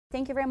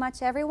Thank you very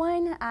much,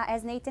 everyone.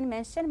 As Nathan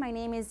mentioned, my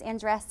name is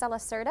Andressa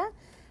Lacerda.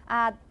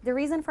 The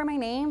reason for my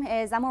name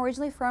is I'm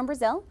originally from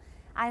Brazil.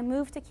 I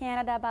moved to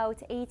Canada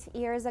about 8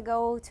 years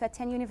ago to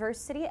attend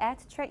university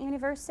at Trent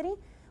University,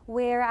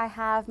 where I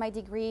have my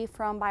degree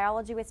from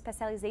biology with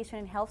specialization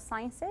in health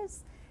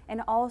sciences,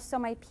 and also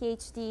my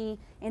PhD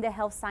in the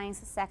health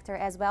sciences sector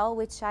as well,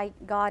 which I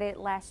got it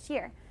last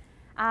year.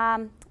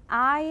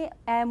 I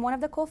am one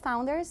of the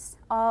co-founders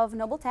of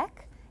Nobletech.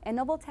 And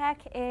Nobletech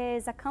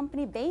is a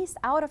company based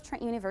out of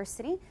Trent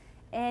University,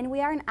 and we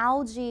are an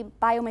algae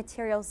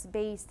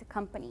biomaterials-based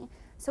company.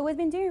 So we've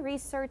been doing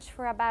research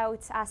for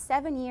about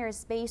 7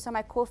 years based on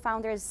my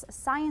co-founder's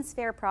science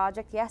fair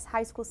project. Yes,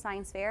 high school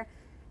science fair.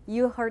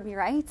 You heard me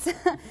right.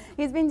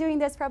 He's been doing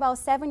this for about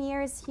 7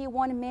 years. He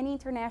won many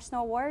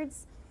international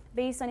awards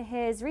based on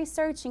his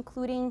research,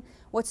 including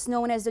what's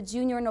known as the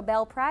Junior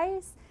Nobel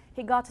Prize.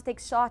 He got to take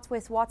shots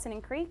with Watson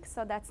and Crick,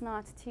 so that's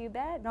not too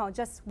bad. No,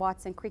 just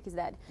Watson. Crick is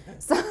dead.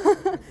 So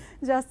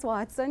just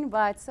Watson.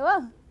 But so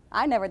well,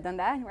 I never done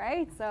that,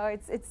 right? So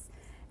it's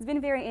been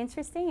very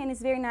interesting, and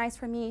it's very nice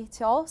for me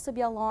to also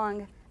be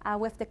along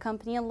with the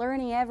company and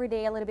learning every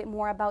day a little bit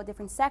more about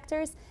different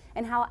sectors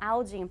and how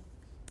algae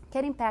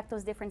can impact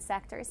those different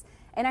sectors.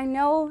 And I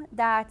know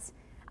that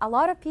a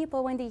lot of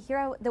people, when they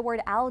hear the word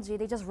algae,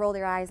 they just roll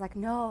their eyes like,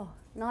 no,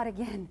 not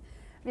again.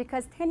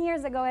 Because 10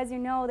 years ago, as you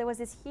know, there was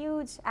this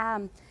huge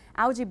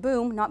algae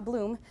boom, not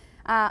bloom,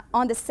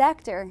 on the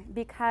sector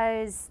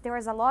because there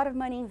was a lot of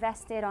money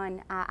invested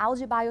on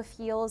algae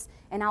biofuels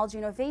and algae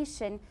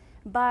innovation,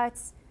 but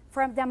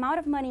from the amount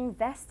of money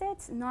invested,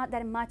 not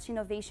that much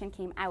innovation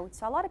came out.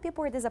 So a lot of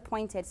people were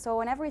disappointed. So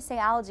whenever we say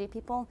algae,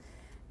 people,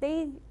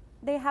 they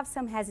have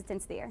some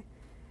hesitance there.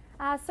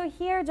 So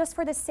here, just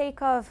for the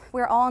sake of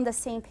we're all on the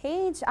same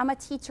page, I'm a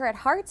teacher at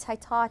heart. I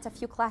taught a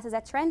few classes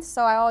at Trent,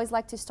 so I always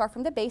like to start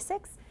from the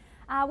basics.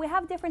 We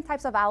have different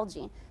types of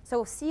algae.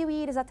 So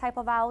seaweed is a type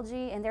of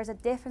algae, and there's a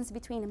difference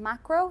between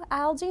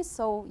macroalgae,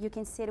 so you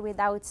can see it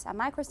without a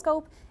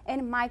microscope,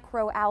 and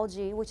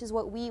microalgae, which is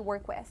what we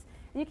work with.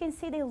 And you can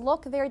see they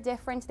look very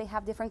different, they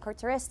have different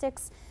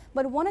characteristics,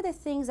 but one of the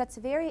things that's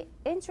very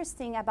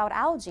interesting about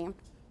algae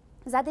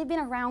is that they've been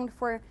around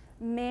for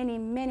many,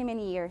 many,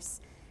 many years.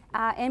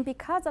 And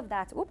because of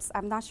that, oops,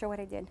 I'm not sure what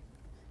I did.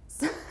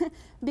 So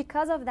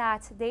because of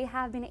that, they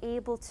have been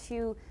able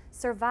to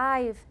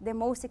survive the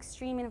most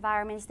extreme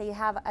environments. They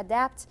have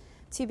adapted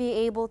to be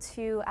able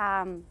to,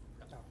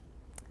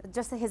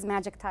 just his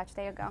magic touch,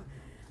 there you go.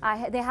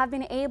 They have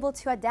been able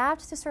to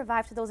adapt to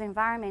survive to those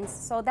environments.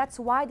 So that's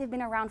why they've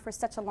been around for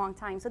such a long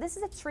time. So this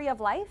is a tree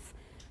of life.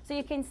 So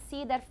you can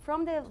see that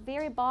from the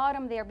very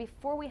bottom there,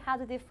 before we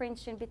had the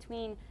differentiation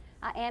between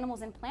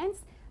animals and plants,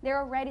 there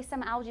are already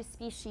some algae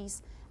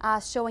species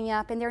showing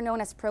up, and they're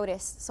known as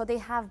protists. So they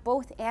have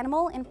both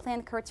animal and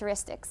plant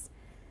characteristics.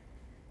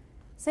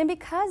 So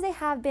because they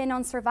have been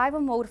on survival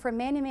mode for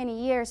many, many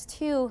years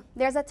too,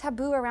 there's a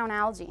taboo around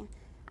algae.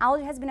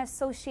 Algae has been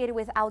associated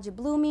with algae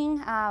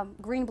blooming,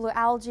 green-blue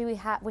algae,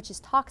 which is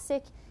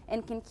toxic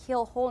and can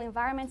kill whole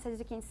environments, as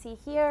you can see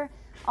here.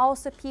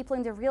 Also, people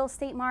in the real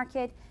estate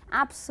market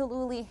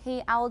absolutely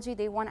hate algae.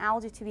 They want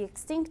algae to be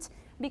extinct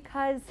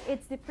because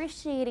it's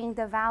depreciating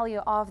the value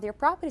of their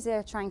properties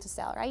they're trying to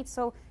sell, right?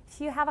 So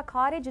if you have a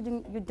cottage,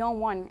 you don't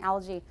want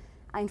algae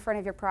in front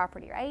of your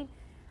property, right?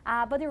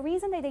 But the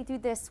reason that they do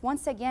this,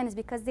 once again, is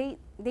because they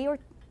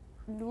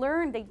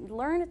learn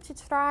to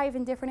thrive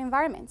in different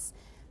environments.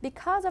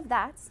 Because of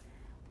that,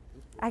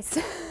 I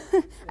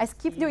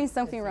keep doing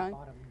something wrong.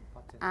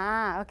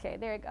 Okay,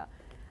 there you go.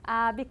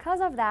 Because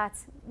of that,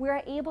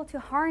 we're able to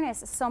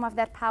harness some of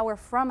that power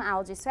from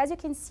algae. So as you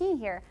can see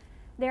here,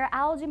 there are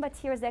algae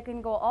materials that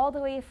can go all the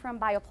way from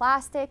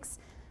bioplastics.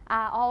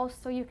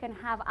 Also, you can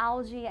have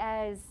algae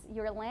as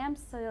your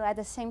lamps, so at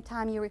the same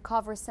time you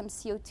recover some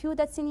CO2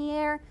 that's in the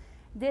air.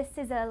 This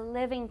is a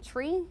living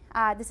tree.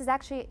 This is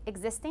actually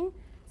existing.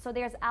 So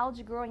there's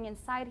algae growing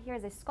inside here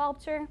as a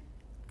sculpture.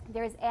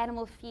 There's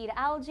animal feed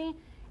algae.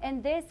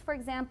 And this, for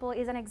example,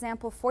 is an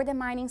example for the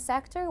mining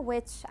sector,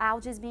 which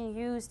algae is being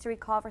used to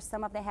recover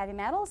some of the heavy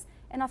metals,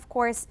 and of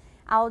course,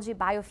 algae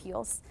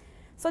biofuels.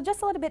 So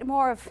just a little bit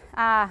more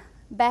of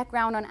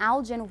background on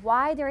algae and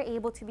why they're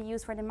able to be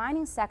used for the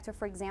mining sector,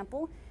 for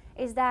example,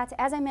 is that,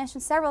 as I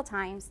mentioned several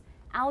times,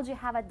 algae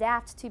have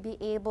adapted to be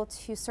able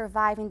to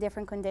survive in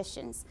different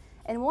conditions.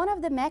 And one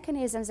of the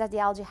mechanisms that the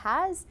algae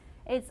has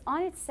is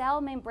on its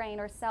cell membrane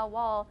or cell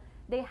wall,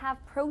 they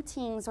have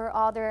proteins or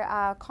other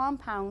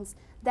compounds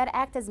that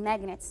act as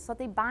magnets. So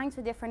they bind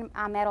to different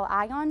metal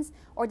ions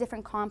or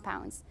different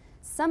compounds.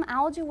 Some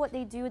algae, what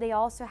they do, they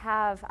also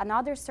have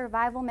another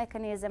survival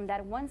mechanism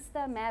that once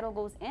the metal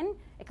goes in,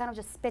 it kind of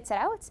just spits it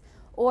out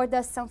or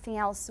does something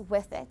else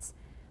with it.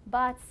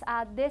 But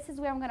this is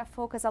where I'm going to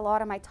focus a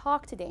lot of my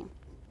talk today.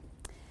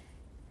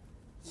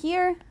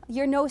 Here,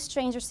 you're no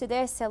strangers to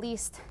this, at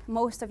least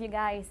most of you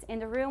guys in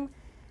the room.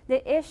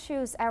 The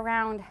issues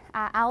around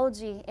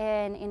algae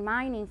in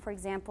mining, for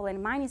example,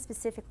 and mining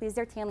specifically, is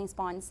their tailings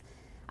ponds.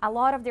 A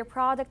lot of their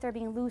product are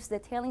being loose to the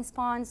tailings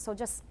ponds, so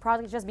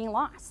products just being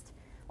lost.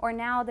 or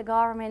now the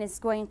government is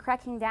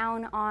cracking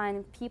down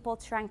on people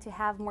trying to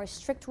have more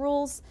strict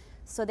rules,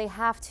 so they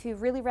have to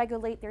really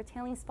regulate their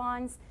tailings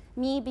ponds.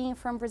 Me being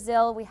from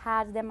Brazil, we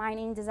had the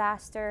mining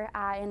disaster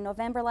in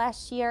November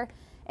last year,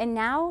 and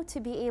now to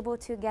be able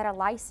to get a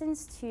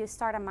license to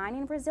start a mine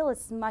in Brazil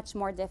is much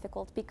more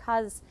difficult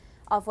because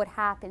of what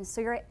happens.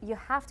 So you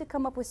have to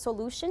come up with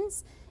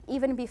solutions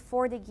even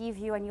before they give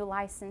you a new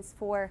license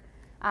for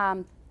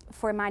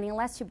mining,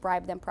 unless you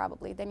bribe them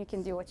probably, then you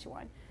can do what you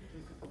want.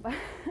 But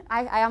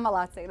I am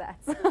allowed to say that.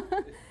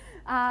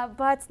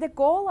 But the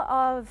goal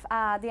of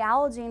the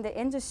algae in the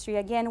industry,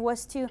 again,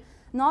 was to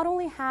not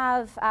only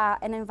have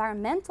an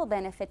environmental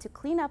benefit to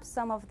clean up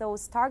some of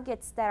those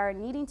targets that are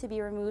needing to be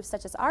removed,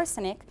 such as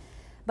arsenic,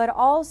 but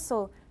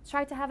also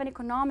try to have an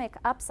economic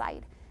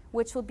upside,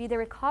 which will be the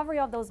recovery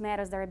of those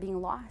metals that are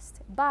being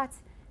lost. But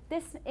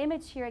this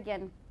image here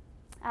again,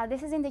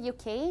 this is in the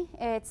UK.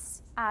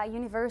 It's a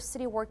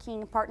university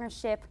working in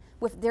partnership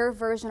with their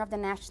version of the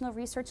National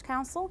Research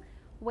Council,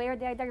 where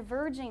they're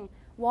diverging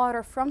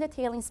water from the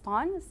tailings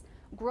ponds,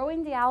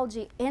 growing the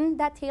algae in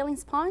that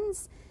tailings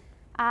ponds,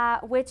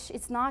 which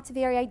is not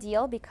very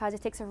ideal because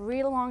it takes a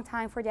really long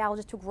time for the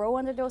algae to grow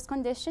under those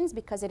conditions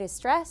because it is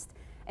stressed.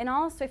 And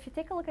also, if you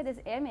take a look at this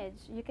image,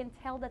 you can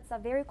tell that's a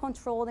very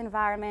controlled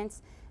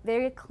environment,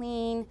 very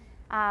clean,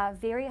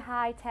 very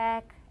high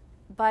tech.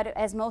 But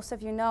as most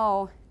of you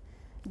know,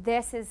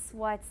 this is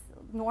what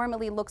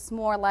normally looks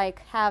more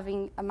like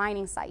having a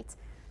mining site.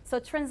 So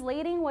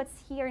translating what's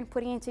here and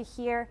putting into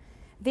here,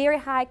 very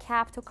high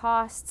capital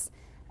costs.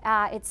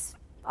 It's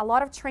a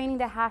lot of training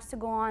that has to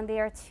go on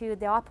there to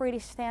the operating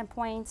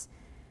standpoint.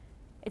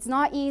 It's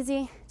not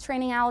easy.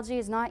 Training algae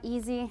is not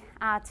easy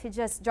to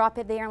just drop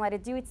it there and let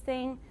it do its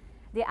thing.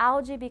 The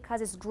algae,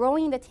 because it's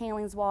growing in the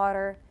tailings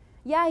water,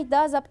 yeah, it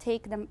does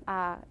uptake the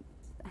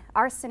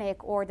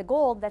arsenic or the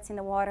gold that's in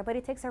the water, but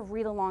it takes a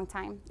really long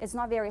time. It's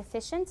not very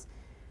efficient.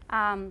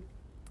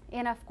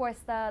 And of course,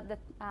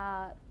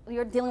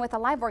 you're dealing with a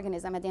live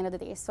organism at the end of the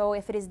day. So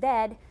if it is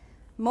dead,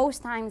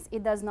 most times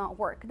it does not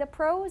work. The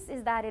pros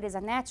is that it is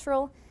a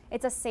natural,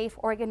 it's a safe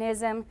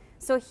organism.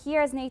 So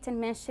here, as Nathan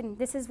mentioned,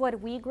 this is what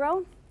we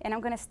grow, and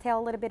I'm going to tell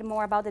a little bit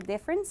more about the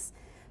difference.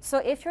 So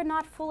if you're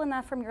not full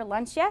enough from your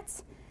lunch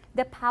yet,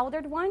 the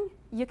powdered one,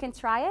 you can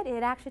try it.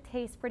 It actually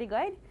tastes pretty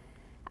good.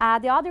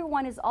 The other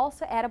one is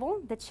also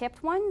edible, the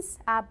chipped ones,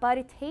 but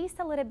it tastes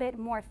a little bit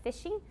more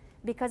fishy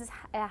because it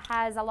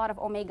has a lot of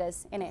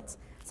omegas in it.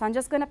 So I'm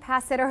just going to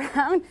pass it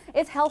around.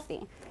 It's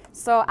healthy.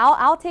 So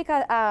I'll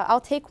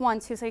take one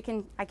too, so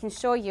I can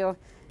show you.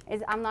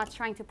 I'm not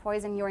trying to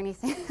poison you or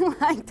anything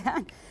like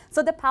that.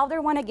 So the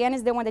powder one again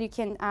is the one that you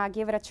can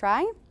give it a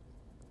try.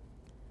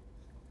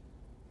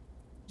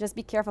 Just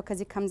be careful because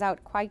it comes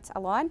out quite a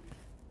lot.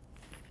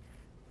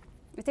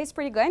 It tastes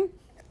pretty good.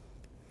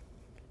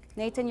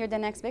 Nathan, you're the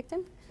next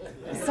victim.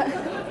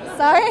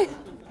 Sorry?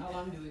 How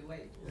long do we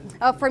wait?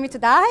 Oh, for me to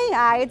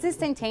die? It's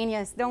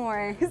instantaneous. Don't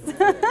worry.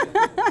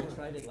 I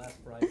tried it last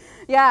Friday.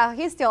 Yeah,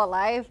 he's still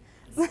alive.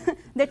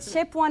 The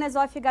chip one as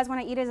well, if you guys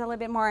want to eat it, is a little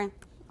bit more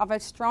of a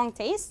strong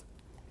taste.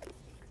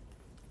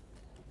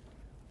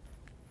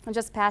 I'll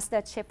just pass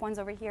the chip ones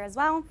over here as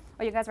well.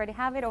 Oh, you guys already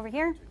have it over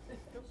here?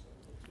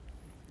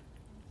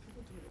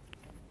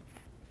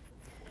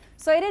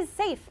 So it is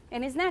safe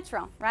and it's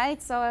natural,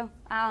 right? So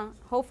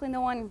hopefully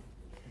no one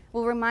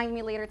will remind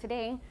me later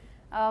today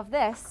of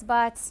this,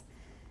 but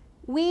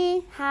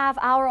we have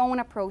our own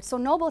approach. So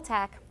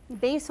Nobltech,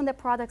 based on the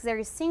products that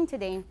you're seeing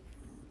today,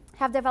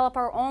 have developed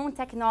our own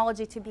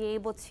technology to be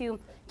able to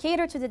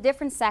cater to the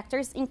different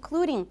sectors,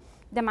 including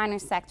the mining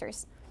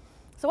sectors.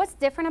 So what's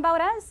different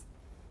about us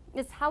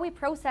is how we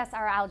process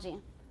our algae.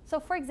 So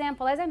for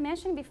example, as I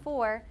mentioned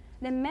before,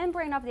 the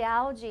membrane of the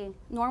algae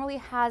normally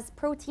has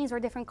proteins or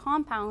different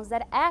compounds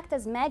that act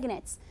as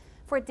magnets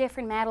for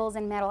different metals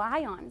and metal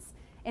ions.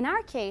 In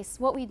our case,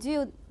 what we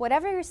do,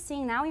 whatever you're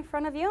seeing now in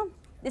front of you,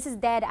 this is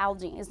dead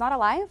algae. It's not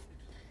alive.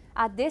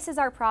 This is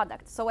our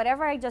product. So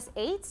whatever I just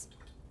ate,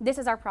 this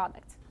is our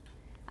product.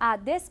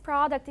 This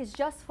product is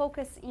just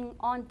focusing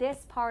on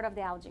this part of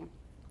the algae.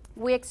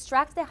 We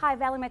extract the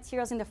high-value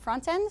materials in the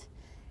front end,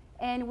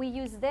 and we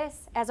use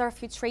this as our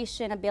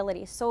filtration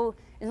ability. So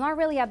it's not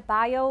really a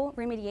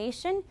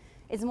bioremediation,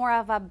 it's more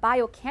of a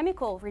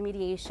biochemical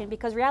remediation,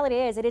 because reality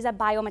is it is a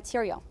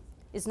biomaterial.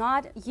 It's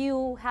not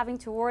you having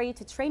to worry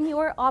to train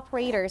your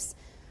operators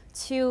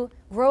to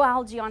grow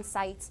algae on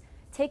site,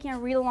 taking a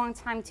really long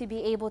time to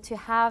be able to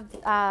have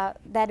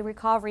that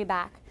recovery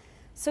back.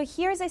 So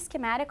here's a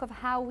schematic of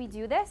how we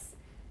do this.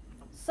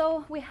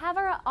 So we have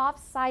our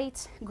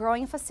off-site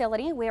growing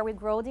facility where we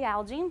grow the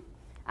algae.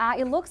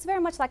 It looks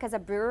very much like as a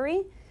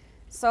brewery.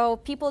 So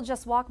people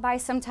just walk by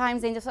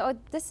sometimes and just, oh,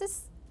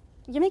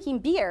 you're making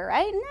beer,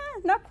 right?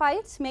 Nah, not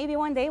quite. Maybe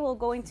one day we'll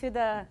go into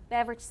the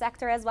beverage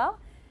sector as well.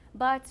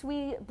 But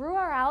we brew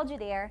our algae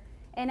there.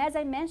 And as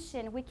I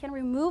mentioned, we can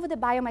remove the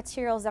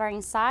biomaterials that are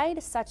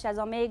inside, such as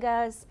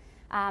omegas,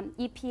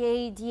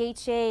 EPA,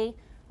 DHA,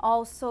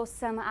 also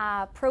some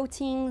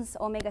proteins,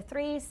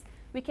 omega-3s.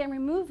 We can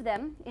remove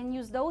them and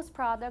use those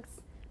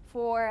products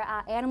for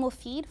animal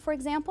feed, for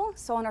example,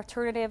 so an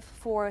alternative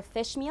for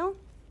fish meal.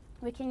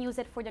 We can use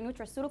it for the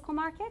nutraceutical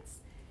markets.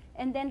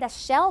 And then the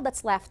shell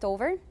that's left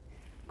over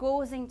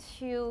goes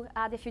into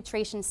the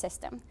filtration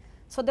system.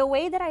 So the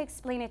way that I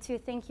explain it to you,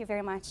 thank you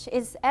very much,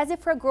 is as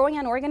if we're growing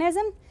an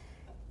organism,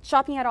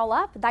 chopping it all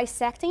up,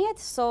 dissecting it,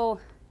 so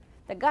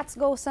the guts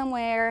go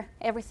somewhere,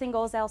 everything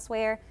goes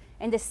elsewhere,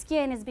 and the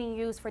skin is being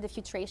used for the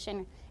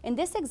filtration. In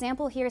this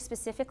example here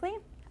specifically,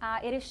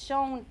 it is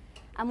shown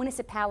a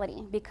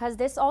municipality because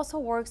this also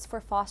works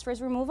for phosphorus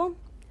removal,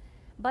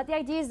 but the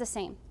idea is the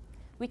same.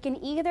 We can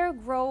either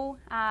grow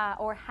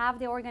or have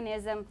the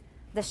organism,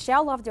 the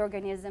shell of the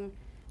organism,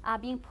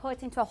 being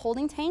put into a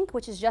holding tank,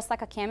 which is just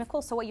like a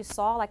chemical, so what you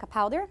saw, like a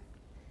powder,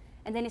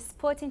 and then it's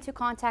put into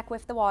contact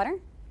with the water,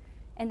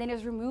 and then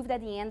it's removed at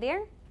the end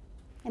there,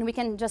 and we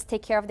can just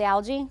take care of the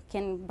algae,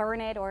 can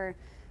burn it or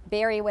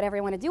bury whatever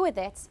you want to do with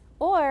it.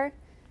 Or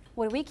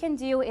what we can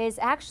do is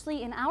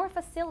actually in our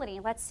facility,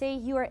 let's say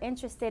you are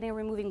interested in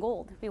removing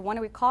gold. We want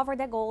to recover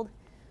that gold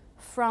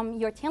from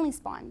your tailings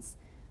ponds.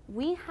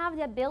 We have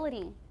the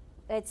ability,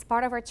 it's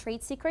part of our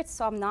trade secrets,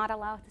 so I'm not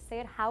allowed to say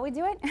it how we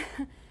do it.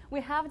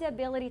 We have the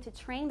ability to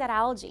train that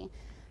algae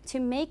to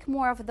make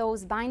more of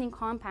those binding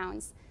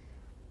compounds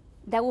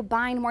that will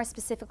bind more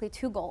specifically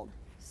to gold.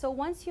 So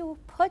once you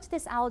put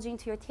this algae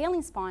into your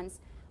tailings ponds,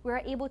 we're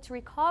able to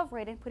recover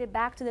it and put it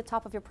back to the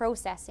top of your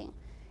processing.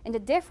 And the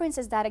difference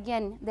is that,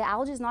 again, the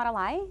algae is not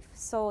alive,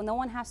 so no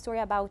one has to worry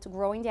about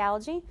growing the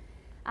algae.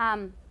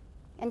 And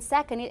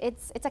second,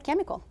 it's a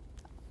chemical.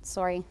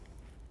 Sorry.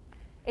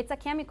 It's a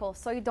chemical,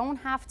 so you don't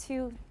have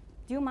to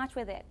do much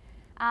with it.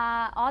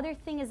 Other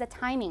thing is the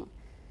timing.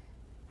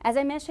 As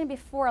I mentioned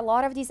before, a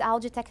lot of these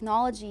algae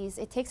technologies,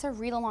 it takes a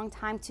really long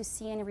time to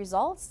see any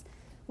results.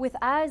 With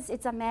us,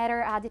 it's a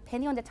matter,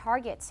 depending on the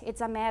target,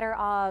 it's a matter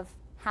of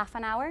half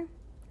an hour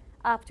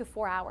up to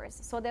 4 hours.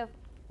 So the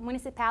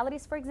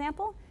municipalities, for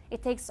example,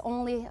 it takes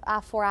only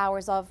 4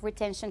 hours of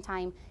retention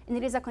time, and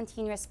it is a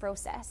continuous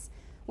process.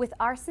 With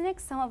arsenic,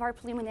 some of our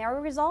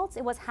preliminary results,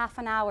 it was half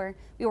an hour.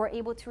 We were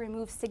able to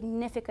remove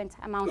significant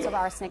amounts of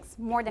arsenic,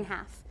 more than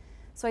half.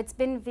 So it's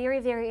been very,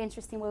 very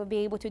interesting what we'll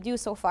be able to do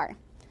so far.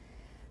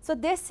 So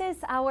this is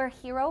our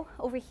hero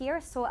over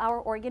here, so our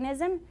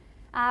organism.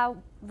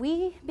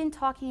 We've been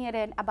talking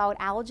about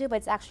algae, but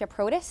it's actually a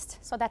protist,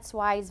 so that's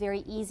why it's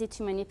very easy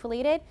to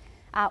manipulate it,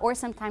 or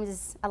sometimes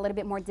it's a little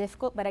bit more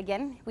difficult, but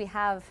again, we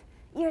have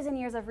years and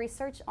years of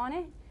research on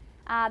it.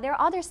 There are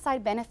other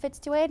side benefits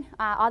to it,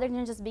 other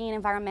than just being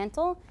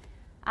environmental.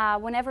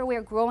 Whenever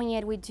we're growing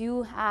it, we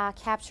do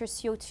capture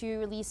CO2,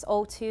 release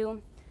O2.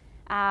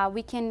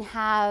 We can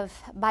have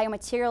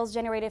biomaterials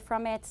generated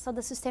from it, so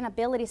the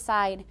sustainability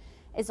side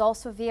is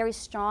also very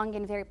strong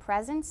and very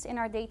present in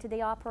our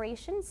day-to-day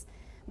operations.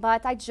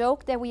 But I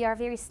joke that we are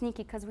very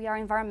sneaky because we are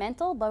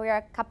environmental, but we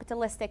are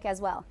capitalistic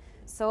as well.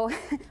 So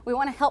we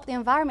want to help the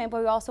environment, but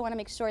we also want to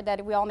make sure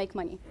that we all make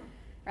money.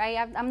 Right?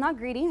 I'm not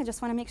greedy, I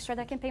just want to make sure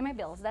that I can pay my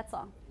bills, that's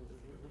all.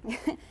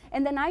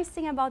 And the nice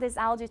thing about this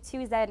algae too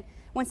is that,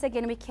 once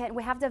again,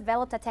 we have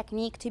developed a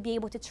technique to be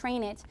able to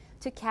train it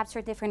to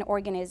capture different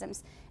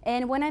organisms.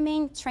 And when I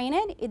mean train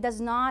it, it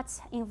does not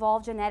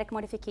involve genetic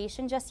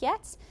modification just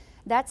yet.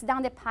 That's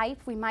down the pipe.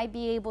 We might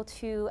be able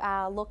to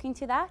look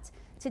into that.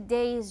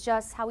 Today is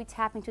just how we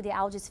tap into the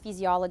algae's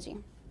physiology,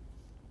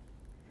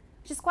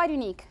 which is quite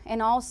unique.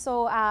 And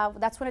also,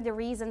 that's one of the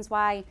reasons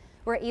why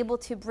we're able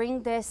to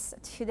bring this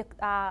to the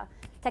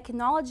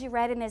technology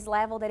readiness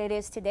level that it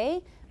is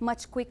today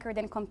much quicker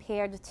than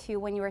compared to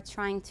when you were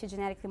trying to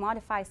genetically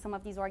modify some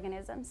of these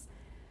organisms.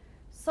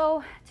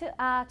 So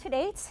to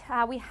date,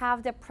 we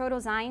have the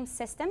protozyme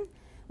system,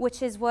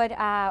 which is what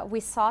we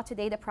saw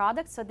today, the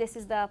product. So this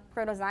is the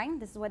protozyme,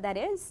 this is what that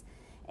is.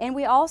 And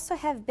we also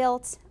have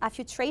built a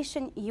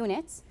filtration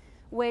unit,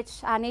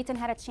 which Nathan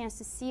had a chance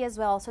to see as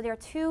well. So there are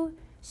 2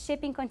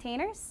 shipping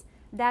containers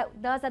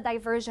that does a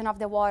diversion of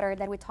the water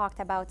that we talked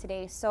about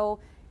today. So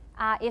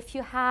if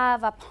you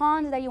have a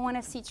pond that you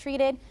want to see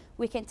treated,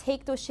 we can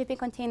take those shipping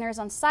containers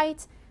on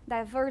site,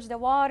 diverge the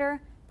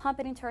water, pump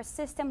it into our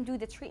system, do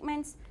the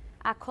treatments,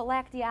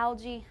 collect the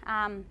algae.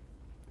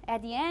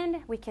 At the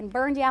end, we can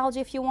burn the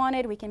algae if you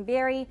wanted, we can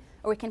bury,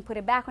 or we can put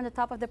it back on the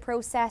top of the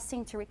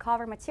processing to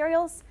recover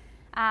materials.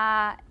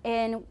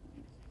 And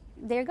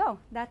there you go,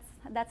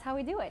 that's how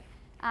we do it.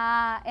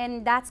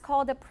 And that's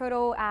called the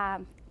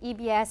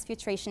EBS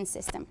filtration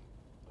system.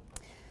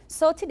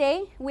 So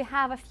today we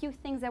have a few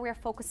things that we're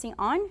focusing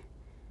on.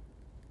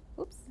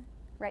 Oops,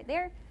 right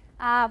there.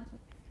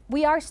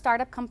 We are a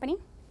startup company.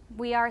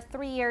 We are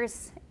 3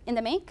 years in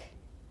the make,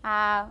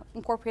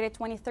 incorporated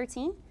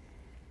 2013.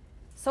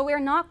 So we're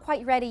not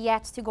quite ready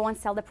yet to go and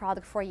sell the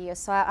product for you.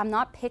 So I'm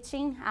not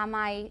pitching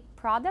my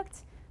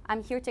product.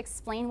 I'm here to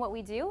explain what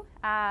we do.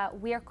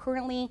 We are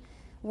currently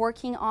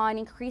working on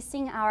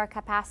increasing our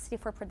capacity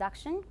for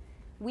production.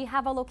 We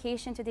have a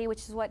location today,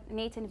 which is what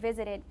Nathan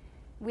visited.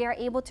 We are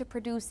able to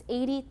produce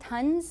 80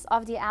 tons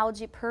of the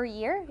algae per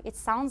year. It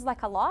sounds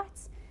like a lot,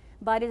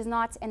 but it is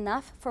not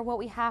enough for what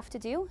we have to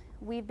do.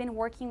 We've been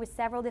working with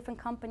several different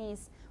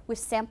companies with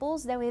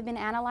samples that we've been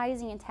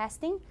analyzing and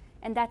testing,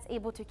 and that's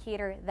able to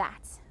cater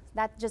that.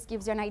 That just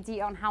gives you an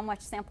idea on how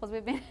much samples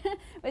we've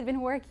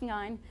been working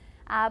on.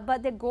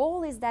 But the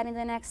goal is that in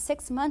the next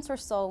 6 months or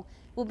so,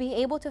 we'll be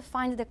able to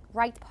find the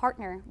right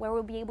partner where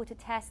we'll be able to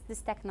test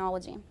this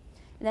technology.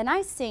 And the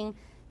nice thing,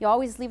 you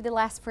always leave the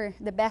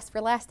best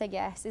for last, I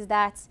guess, is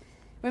that,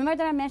 remember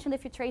that I mentioned the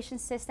filtration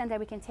system that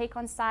we can take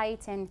on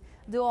site and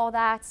do all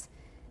that?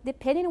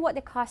 Depending on what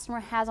the customer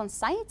has on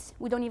site,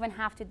 we don't even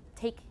have to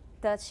take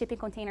the shipping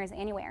containers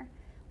anywhere.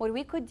 What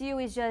we could do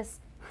is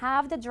just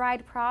have the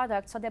dried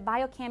product, so the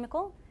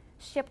biochemical,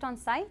 shipped on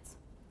site,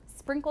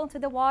 sprinkled into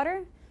the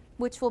water,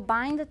 which will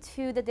bind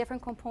to the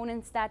different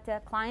components that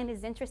the client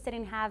is interested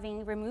in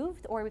having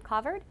removed or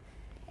recovered.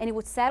 And it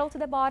would settle to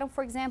the bottom,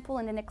 for example,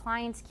 and then the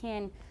clients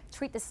can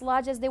treat the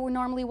sludge as they would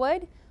normally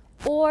would.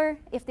 Or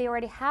if they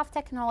already have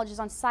technologies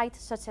on site,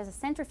 such as a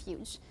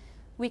centrifuge,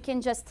 we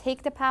can just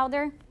take the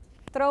powder,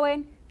 throw it,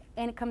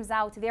 and it comes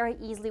out very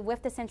easily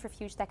with the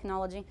centrifuge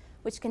technology,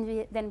 which can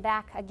be then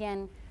back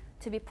again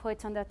to be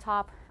put on the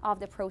top of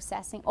the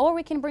processing. Or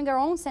we can bring our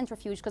own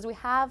centrifuge, because we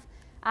have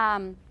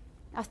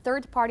a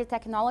third-party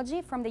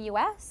technology from the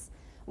US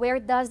where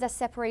it does the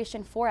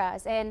separation for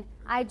us. And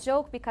I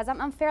joke because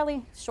I'm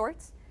fairly short,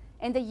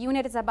 and the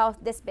unit is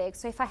about this big.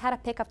 So if I had a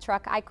pickup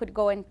truck, I could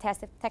go and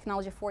test the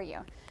technology for you.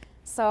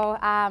 So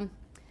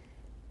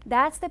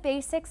that's the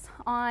basics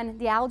on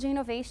the algae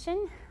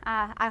innovation.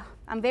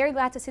 I'm very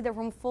glad to see the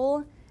room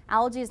full.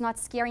 Algae is not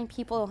scaring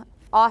people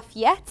off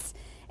yet.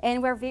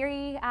 And we're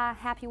very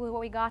happy with what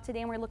we got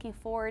today, and we're looking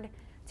forward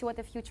to what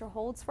the future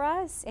holds for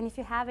us. And if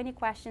you have any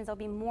questions, I'll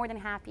be more than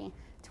happy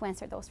to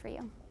answer those for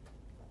you.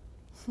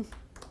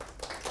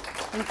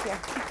 Thank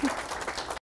you.